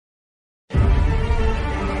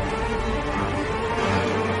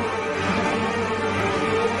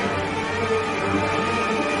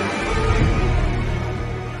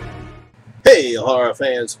horror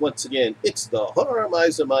fans, once again, it's the Horror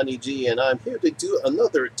Miser Monty G, and I'm here to do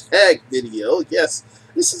another tag video. Yes,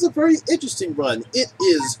 this is a very interesting run. It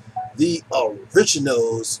is the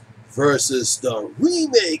originals versus the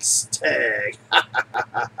remakes tag.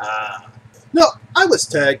 Now, I was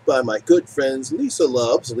tagged by my good friends Lisa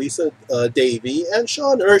Loves, Lisa Davey, and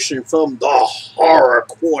Sean Erschen from the Horror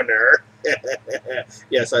Corner.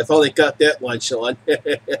 Yes, I finally got that one, Sean.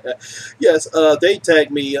 Yes, they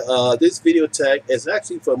tagged me. This video tag is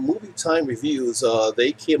actually from Movie Time Reviews.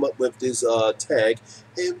 They came up with this tag,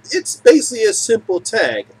 and it's basically a simple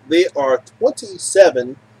tag. There are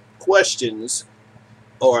 27 questions,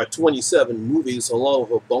 or 27 movies, along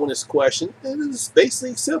with a bonus question, and it's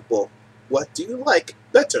basically simple. What do you like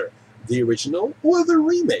better, the original or the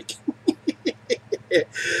remake?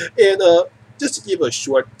 And just to give a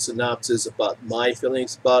short synopsis about my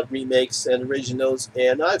feelings about remakes and originals,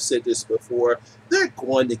 and I've said this before, they're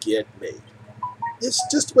going to get made. It's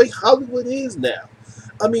just the way Hollywood is now.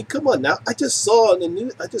 I mean, come on now. I just saw in the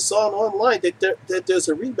news, I just saw online that there's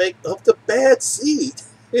a remake of The Bad Seed.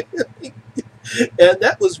 And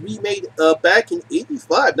that was remade back in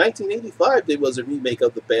 1985. There was a remake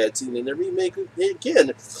of The Bad Seed, and a remake again.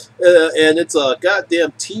 And it's a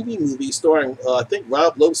goddamn TV movie starring, I think,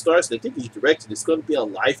 Rob Lowe stars, and I think he directed. It's going to be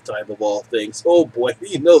on Lifetime, of all things. Oh boy,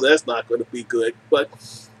 you know that's not going to be good. But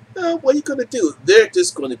what are you going to do? They're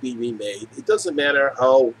just going to be remade. It doesn't matter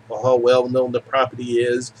how well known the property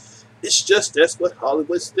is. It's just that's what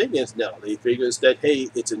Hollywood's thing is now. They figure that, hey,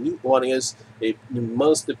 it's a new audience.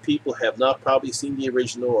 Most of the people have not probably seen the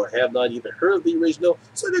original or have not even heard of the original,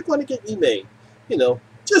 so they're going to get remade. You know,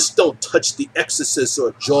 just don't touch The Exorcist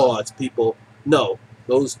or Jaws, people. No,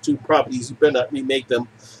 those two properties, you better not remake them.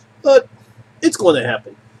 But it's going to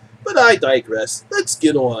happen. But I digress. Let's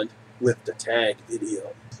get on with the tag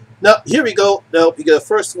video. Now, here we go. Now, the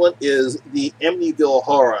first one is the Amityville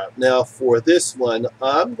Horror. Now, for this one,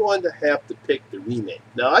 I'm going to have to pick the remake.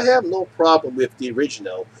 Now, I have no problem with the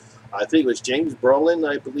original. I think it was James Brolin,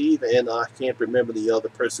 I believe, and I can't remember the other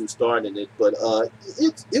person who starred in it, but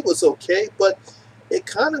it was okay, but it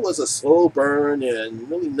kind of was a slow burn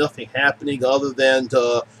and really nothing happening other than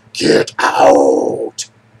the "Get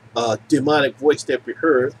out!" Demonic voice that we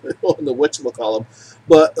heard on the whatchamacallit.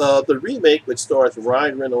 But the remake, which stars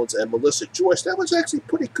Ryan Reynolds and Melissa Joyce, that was actually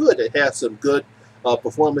pretty good. It had some good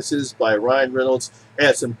performances by Ryan Reynolds,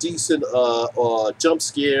 had some decent jump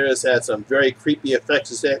scares, had some very creepy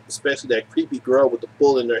effects, especially that creepy girl with the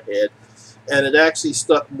bullet in her head. And it actually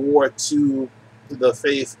stuck more to the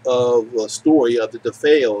faith of the story of the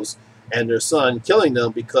DeFeos and their son killing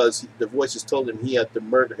them because the voices told him he had to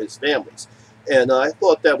murder his families. And I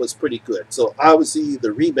thought that was pretty good. So obviously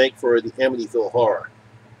the remake for the Amityville Horror.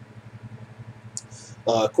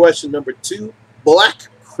 Question number 2, Black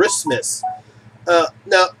Christmas.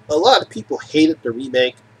 Now, a lot of people hated the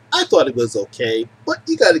remake. I thought it was okay, but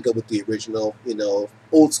you got to go with the original, you know,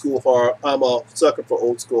 old school horror. I'm a sucker for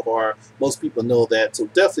old school horror. Most people know that, so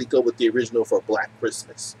definitely go with the original for Black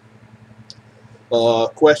Christmas.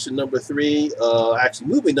 Question number 3, actually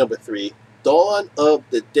movie number 3, Dawn of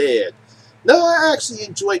the Dead. Now, I actually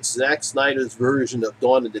enjoyed Zack Snyder's version of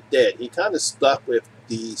Dawn of the Dead. He kind of stuck with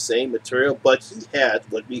the same material, but he had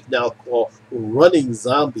what we now call running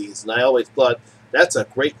zombies. And I always thought that's a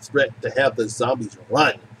great threat to have the zombies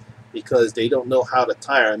run because they don't know how to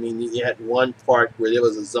tire. I mean, you had one part where there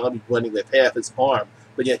was a zombie running with half his arm,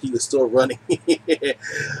 but yet he was still running.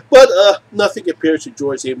 But nothing compares to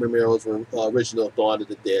George A. Romero's original Dawn of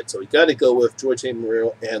the Dead. So you got to go with George A.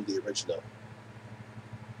 Romero and the original.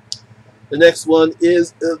 The next one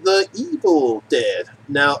is The Evil Dead.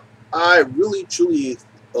 Now, I really, truly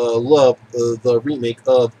love the remake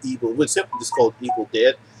of Evil, which is simply just called Evil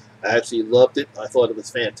Dead. I actually loved it. I thought it was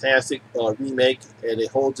fantastic remake, and it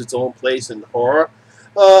holds its own place in horror.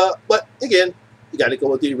 But again, you got to go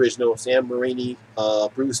with the original. Sam Raimi,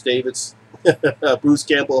 Bruce Davids, Bruce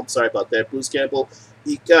Campbell. I'm sorry about that, Bruce Campbell.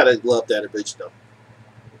 You gotta love that original.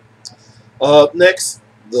 Next,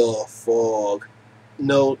 The Fog.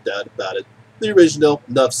 No doubt about it. The original,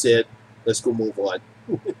 enough said. Let's go move on.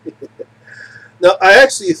 Now, I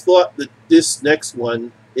actually thought that this next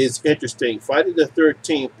one is interesting. Friday the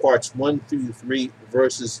 13th, parts 1 through 3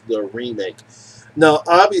 versus the remake. Now,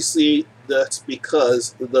 obviously, that's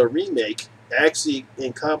because the remake actually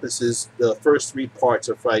encompasses the first 3 parts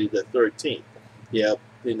of Friday the 13th. Yeah,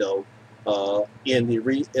 you know, in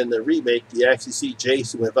the remake, you actually see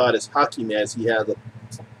Jason without his hockey mask. He has a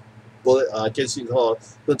bullet, I guess you can call it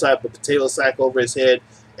some type of potato sack over his head,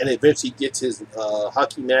 and eventually gets his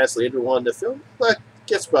hockey mask later on in the film. But I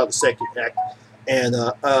guess about the second act. And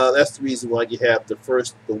that's the reason why you have the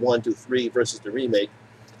 1, 2, 3 versus the remake.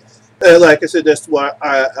 Like I said, that's why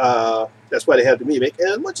they have the remake. And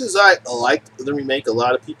as much as I liked the remake, a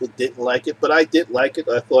lot of people didn't like it, but I did like it.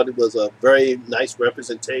 I thought it was a very nice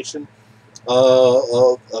representation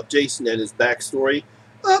of Jason and his backstory.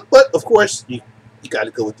 But of course, you got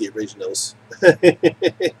to go with the originals.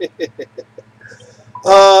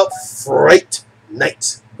 Fright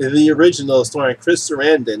Night, the original starring Chris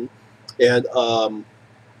Sarandon and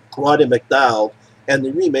Roddy McDowell, and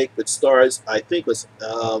the remake which stars, I think was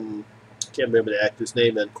can't remember the actor's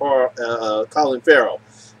name, and Colin Farrell.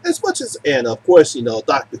 As much as, and of course,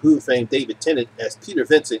 Doctor Who fame David Tennant as Peter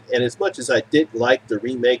Vincent. And as much as I did like the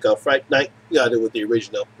remake of Fright Night, you got to do with the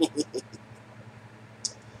original.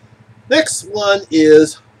 Next one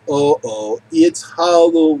is it's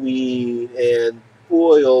Halloween, and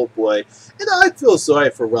boy, oh boy. And I feel sorry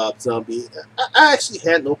for Rob Zombie. I actually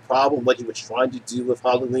had no problem what he was trying to do with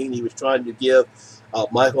Halloween. He was trying to give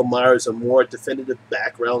Michael Myers a more definitive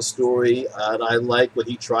background story, and I like what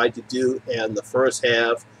he tried to do in the first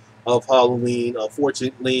half of Halloween.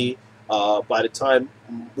 Unfortunately, by the time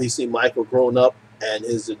we see Michael growing up and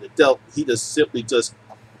is an adult, he simply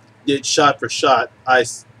did shot for shot.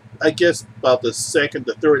 I guess about the second,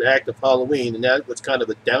 the third act of Halloween, and that was kind of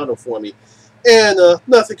a downer for me. And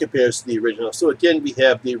nothing compares to the original. So again, we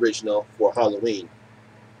have the original for Halloween.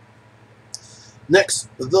 Next,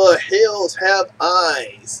 The Hills Have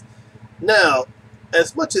Eyes. Now,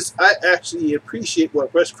 as much as I actually appreciate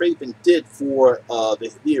what Wes Craven did for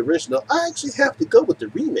the original, I actually have to go with the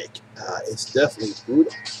remake. It's definitely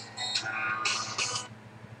brutal.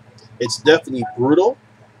 It's definitely brutal.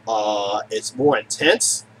 It's more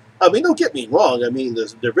intense. I mean, don't get me wrong. I mean,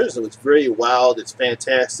 the original is very wild. It's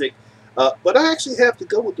fantastic. But I actually have to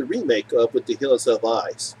go with the remake with The Hills Have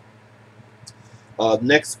Eyes.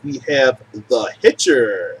 Next, we have The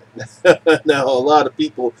Hitcher. Now, a lot of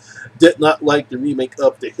people did not like the remake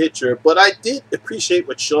of The Hitcher, but I did appreciate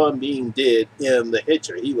what Sean Bean did in The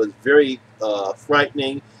Hitcher. He was very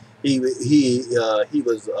frightening. He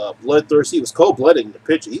was bloodthirsty. He was cold-blooded in the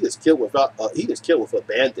picture. He just killed with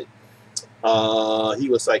abandon. He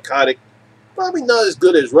was psychotic. Probably not as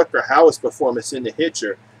good as Rutger Hauer's performance in The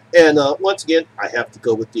Hitcher. And once again, I have to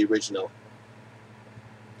go with the original.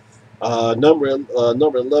 Number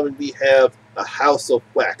 11, we have A House of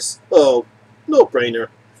Wax. Oh, no brainer.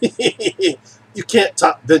 You can't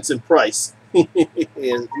top Vincent Price.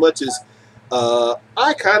 As much as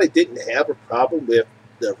I kind of didn't have a problem with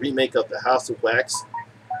the remake of The House of Wax,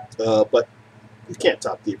 but you can't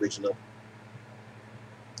top the original.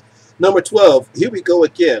 Number 12, here we go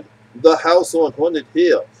again. The House on Haunted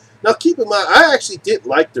Hill. Now, keep in mind, I actually did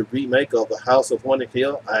like the remake of The House of Haunted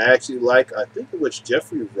Hill. I think it was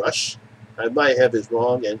Jeffrey Rush. I might have it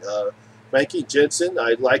wrong. And Frankie Jensen.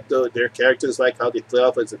 I liked their characters, like how they play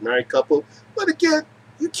off as a married couple. But again,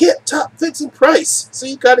 you can't top Vincent Price. So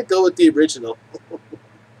you got to go with the original.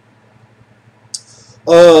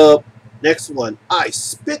 Next one, I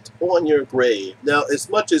Spit on Your Grave. Now, as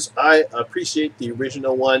much as I appreciate the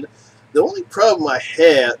original one, the only problem I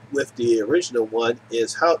had with the original one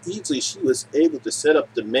is how easily she was able to set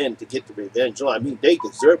up the men to get the revenge on. I mean, they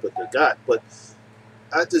deserved what they got, but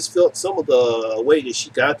I just felt some of the way that she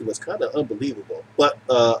got it was kind of unbelievable. But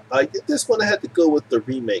this one I had to go with the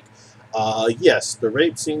remake. Yes, the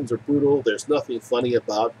rape scenes are brutal. There's nothing funny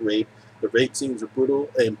about rape. The rape scenes are brutal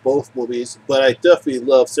in both movies, but I definitely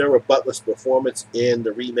love Sarah Butler's performance in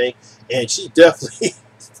the remake, and she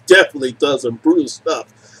definitely does some brutal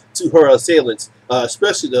stuff to her assailants,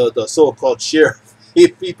 especially the so-called sheriff.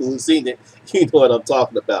 If people who've seen it, you know what I'm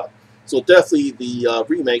talking about. So definitely the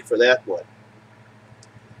remake for that one.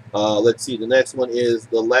 Let's see, the next one is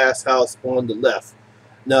The Last House on the Left.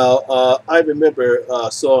 Now, I remember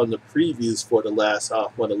saw in the previews for The Last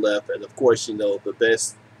House on the Left, and of course, the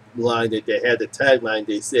best line that they had, the tagline,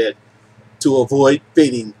 they said, to avoid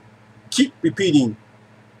fading, keep repeating,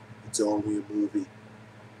 it's only a movie.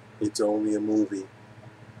 It's only a movie.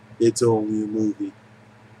 It's only a movie.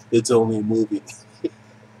 It's only a movie.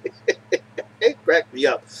 It cracked me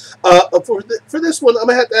up. For this one, I'm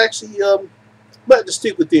gonna have to actually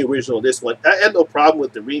stick with the original. This one, I had no problem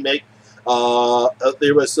with the remake.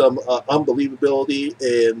 There was some unbelievability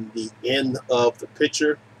in the end of the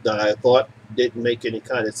picture that I thought didn't make any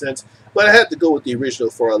kind of sense, but I had to go with the original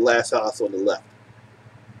for A Last House on the Left.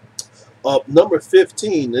 Number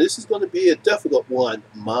 15, this is going to be a difficult one,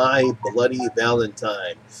 My Bloody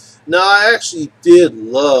Valentine. Now, I actually did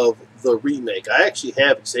love the remake. I actually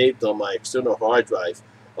have it saved on my external hard drive.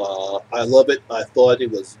 I love it. I thought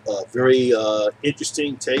it was a very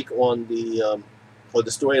interesting take on the or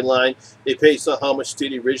the storyline. They paid some homage to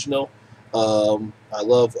the original. I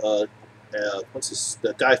love what's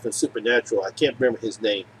the guy from Supernatural? I can't remember his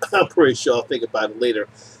name. I'm pretty sure I'll think about it later.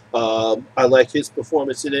 I like his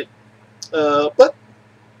performance in it, but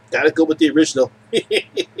gotta go with the original.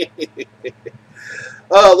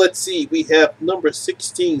 Let's see. We have number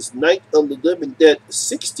 16's Night of the Living Dead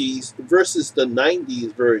 60s versus the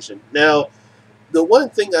 90s version. Now, the one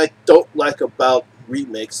thing I don't like about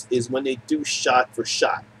remakes is when they do shot for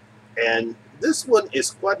shot. And this one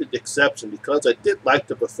is quite an exception because I did like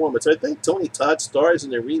the performance. I think Tony Todd stars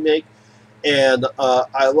in the remake, and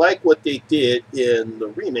I like what they did in the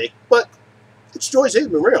remake, but it's George A.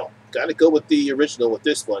 Romero. Got to go with the original with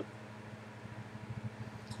this one.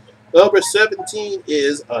 Number 17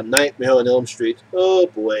 is A Nightmare on Elm Street. Oh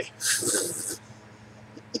boy.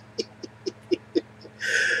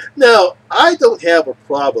 Now, I don't have a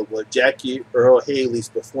problem with Jackie Earle Haley's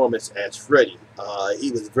performance as Freddy.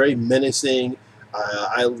 He was very menacing.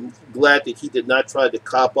 I'm glad that he did not try to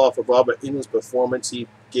cop off of Robert Englund's performance. He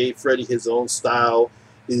gave Freddy his own style.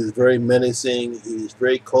 He was very menacing. He was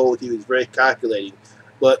very cold. He was very calculating.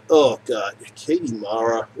 But, oh, God, Katie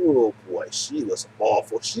Mara, oh, boy, she was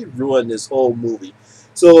awful. She ruined this whole movie.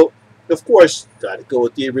 So, of course, got to go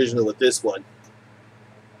with the original with this one.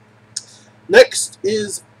 Next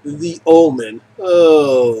is The Omen.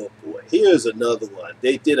 Oh, boy, here's another one.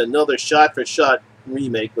 They did another shot-for-shot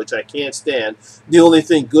remake, which I can't stand. The only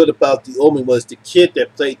thing good about The Omen was the kid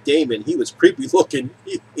that played Damon. He was creepy looking.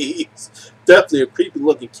 He's definitely a creepy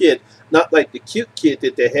looking kid. Not like the cute kid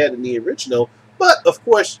that they had in the original. But, of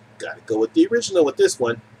course, got to go with the original with this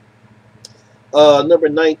one. Number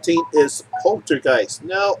 19 is Poltergeist.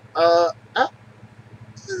 Now,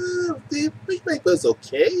 the remake was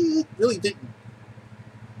okay. It really didn't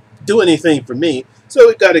do anything for me. So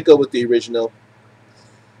we got to go with the original.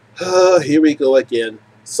 Here we go again.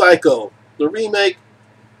 Psycho. The remake.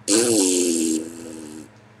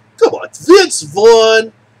 Come on. Vince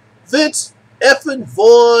Vaughn. Vince effing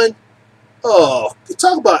Vaughn. Oh,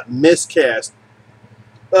 talk about miscast.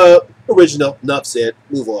 Original. Enough said.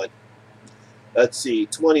 Move on. Let's see.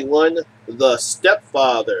 21. The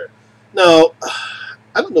Stepfather. Now,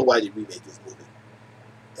 I don't know why they remade this movie.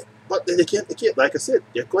 But they can't, like I said,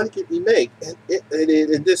 they're going to get remade.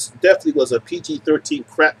 And this definitely was a PG-13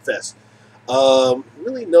 crap fest.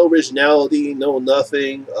 Really no originality, no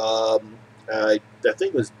nothing. I think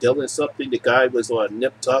it was Dylan something. The guy was on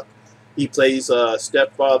Nip Tuck. He plays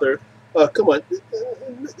Stepfather. Come on.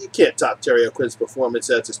 You can't top Terry O'Quinn's performance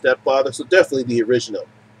as a stepfather, so definitely the original.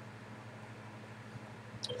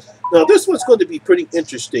 Now, this one's going to be pretty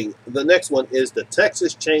interesting. The next one is the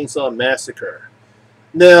Texas Chainsaw Massacre.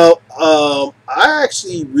 Now, I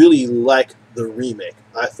actually really like the remake.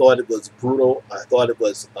 I thought it was brutal. I thought it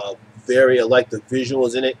was I like the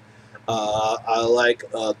visuals in it. I like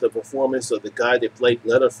the performance of the guy that played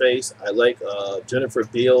Leatherface. I like Jennifer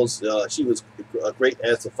Beals. She was great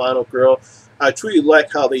as the final girl. I truly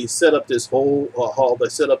like how they set up this whole whole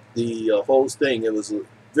thing. It was a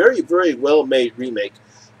very, very well made remake.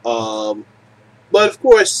 But of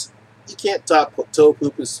course, you can't top Tobe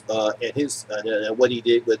Hooper's and what he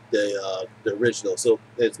did with the original. So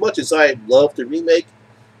as much as I love the remake,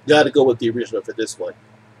 got to go with the original for this one.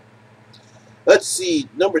 Let's see,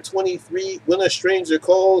 number 23, When a Stranger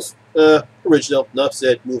Calls. Original. Enough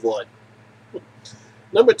said. Move on.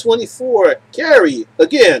 Number 24, Carrie.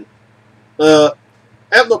 Again. I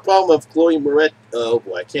have no problem with Chloe Moretz. Oh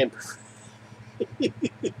boy, I can't.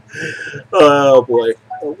 Oh boy.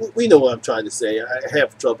 We know what I'm trying to say. I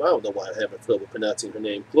have trouble. I don't know why I have trouble pronouncing her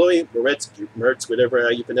name. Chloe Moretz, whatever how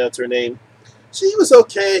you pronounce her name. She was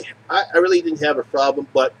okay. I really didn't have a problem,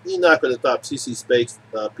 but you're not going to top CC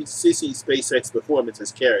SpaceX performance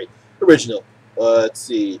as Carrie. Original. Let's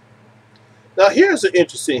see. Now, here's an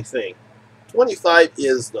interesting thing. 25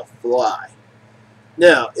 is The Fly.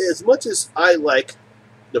 Now, as much as I like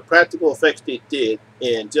the practical effects they did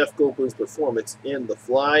and Jeff Goldblum's performance in The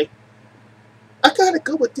Fly, I gotta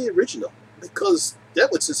go with the original because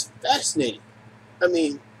that was just fascinating. I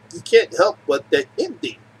mean, you can't help but that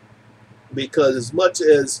ending. Because as much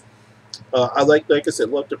as I like I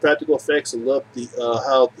said, love the practical effects and love the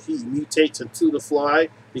how he mutates into the Fly.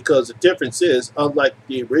 Because the difference is, unlike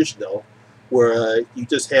the original, where you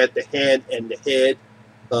just had the hand and the head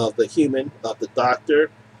of the human, of the doctor,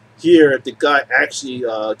 here the guy actually,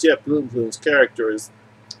 Jeff Goldblum's character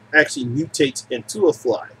actually mutates into a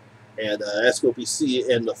fly, and that's what we see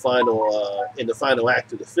in the final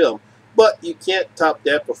act of the film. But you can't top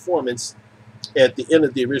that performance at the end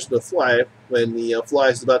of the original Fly, when the fly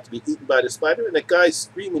is about to be eaten by the spider, and the guy's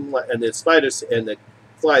screaming, and the spider's and the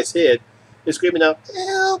fly's head They're screaming out,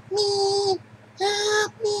 "Help me!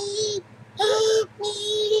 Help me! Help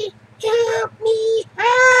me! Help me!"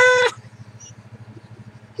 Ah!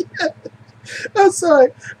 I'm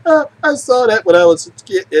sorry. I saw that when I was a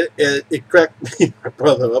kid, and it cracked me and my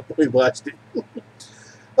brother up when we watched it.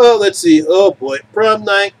 Oh, let's see. Oh boy, prom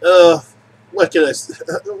night. What can I?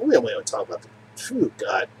 We don't want to talk about. Oh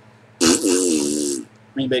God.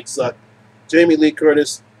 Remake suck. Jamie Lee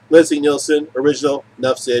Curtis, Leslie Nielsen, original.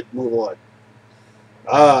 Enough said. Move on.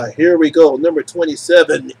 Here we go. Number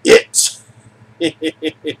 27. It.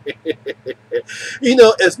 You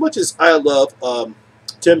know, as much as I love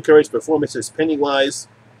Tim Curry's performance as Pennywise,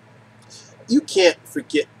 you can't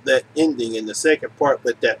forget that ending in the second part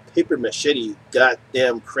with that paper machete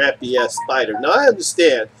goddamn crappy ass spider. Now I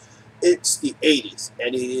understand it's the 80s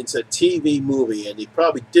and it's a TV movie and they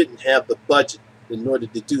probably didn't have the budget in order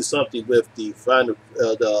to do something with the final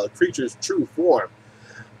the creature's true form.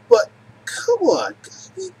 But come on,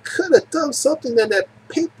 he could have done something than that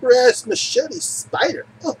paper ass machete spider.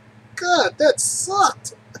 Oh God, that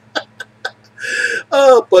sucked.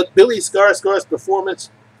 But Billy Skarsgård's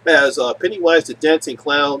performance as Pennywise the Dancing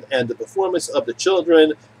Clown and the performance of the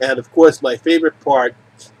children, and of course my favorite part,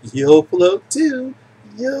 "You'll float too,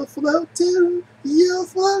 you'll float too, you'll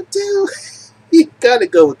float too." You gotta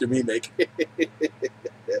go with the remake.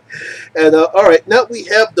 And alright, now we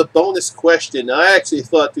have the bonus question. I actually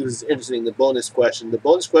thought this was interesting, the bonus question. The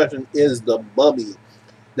bonus question is The Mummy.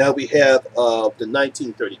 Now we have the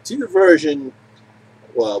 1932 version,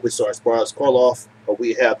 which stars Boris Karloff.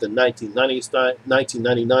 We have the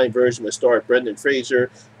 1999 version which starred Brendan Fraser.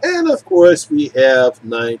 And of course we have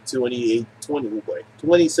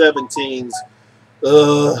 2017's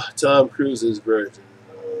Tom Cruise's version.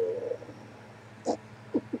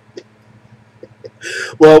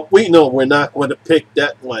 Well, we know we're not going to pick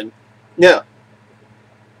that one. Now,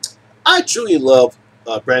 I truly love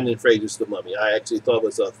Brendan Fraser's The Mummy. I actually thought it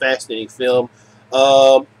was a fascinating film.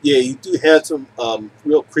 Yeah, you do have some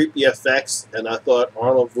real creepy effects, and I thought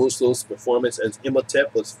Arnold Vosloo's performance as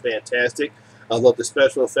Imhotep was fantastic. I love the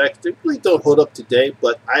special effects. They really don't hold up today,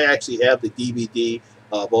 but I actually have the DVD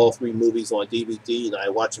of all three movies on DVD, and I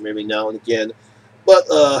watch them every now and again. But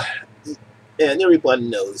and everybody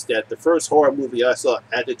knows that the first horror movie I saw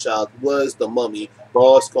as a child was The Mummy,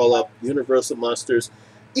 Boris Karloff, Universal Monsters.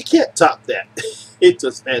 You can't top that. It's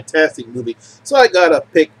a fantastic movie, so I gotta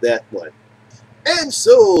pick that one. And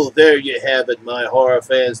so there you have it, my horror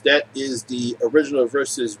fans. That is the original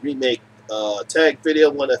versus remake tag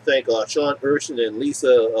video. I want to thank Sean Erschen and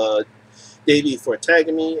Lisa Davey for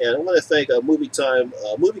tagging me, and I want to thank Movie Time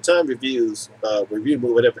Reviews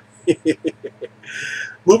whatever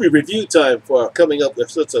Movie Review Time for coming up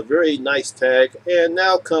with such a very nice tag. And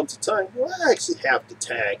now comes the time where I actually have to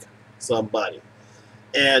tag somebody.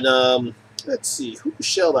 And let's see, who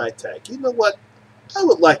shall I tag? You know what? I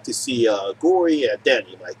would like to see Gory and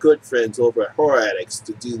Danny, my good friends over at Horror Addicts,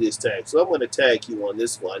 to do this tag. So I'm going to tag you on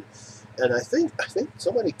this one. And I think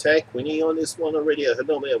somebody tagged Queenie on this one already. I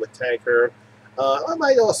normally I would tag her. I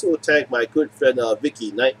might also tag my good friend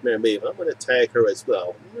Vicky, Nightmare Maven. I'm going to tag her as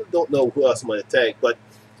well. I don't know who else I'm going to tag, but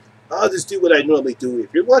I'll just do what I normally do.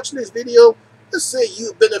 If you're watching this video, let's say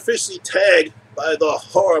you've been officially tagged by the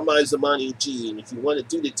Horror Miser Monty G. And if you want to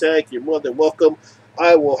do the tag, you're more than welcome.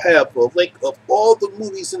 I will have a link of all the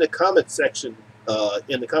movies in the comment section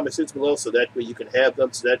below, so that way you can have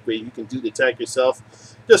them, so that way you can do the tag yourself.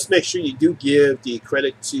 Just make sure you do give the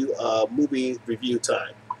credit to Movie Review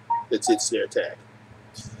Time. That's its their tag.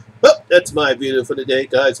 Well, that's my video for today,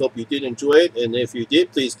 guys. Hope you did enjoy it, and if you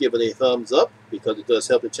did, please give it a thumbs up, because it does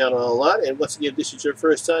help the channel a lot. And once again, if this is your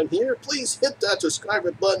first time here, please hit that subscribe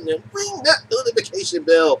button and ring that notification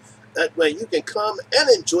bell. That way you can come and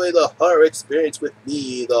enjoy the horror experience with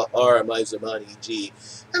me, the Horror Miser Monty G.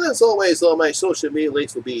 And as always, all my social media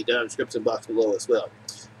links will be down in the description box below as well.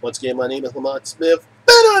 Once again, my name is Lamont Smith,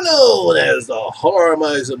 better known as the Horror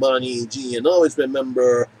Miser Monty G. And always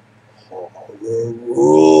remember, horror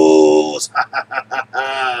rules.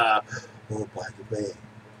 Oh, by the way,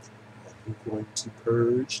 are you going to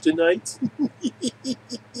purge tonight?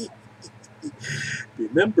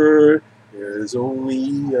 Remember, there's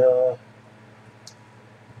only,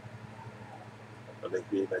 I'll make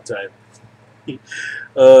me my time.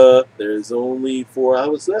 There's only 4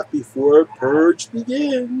 hours left before Purge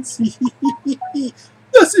begins.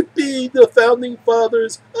 Thus it be the Founding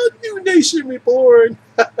Fathers, a new nation reborn.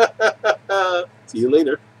 See you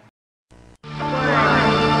later. 1, 2,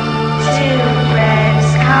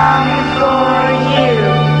 Red's coming for you.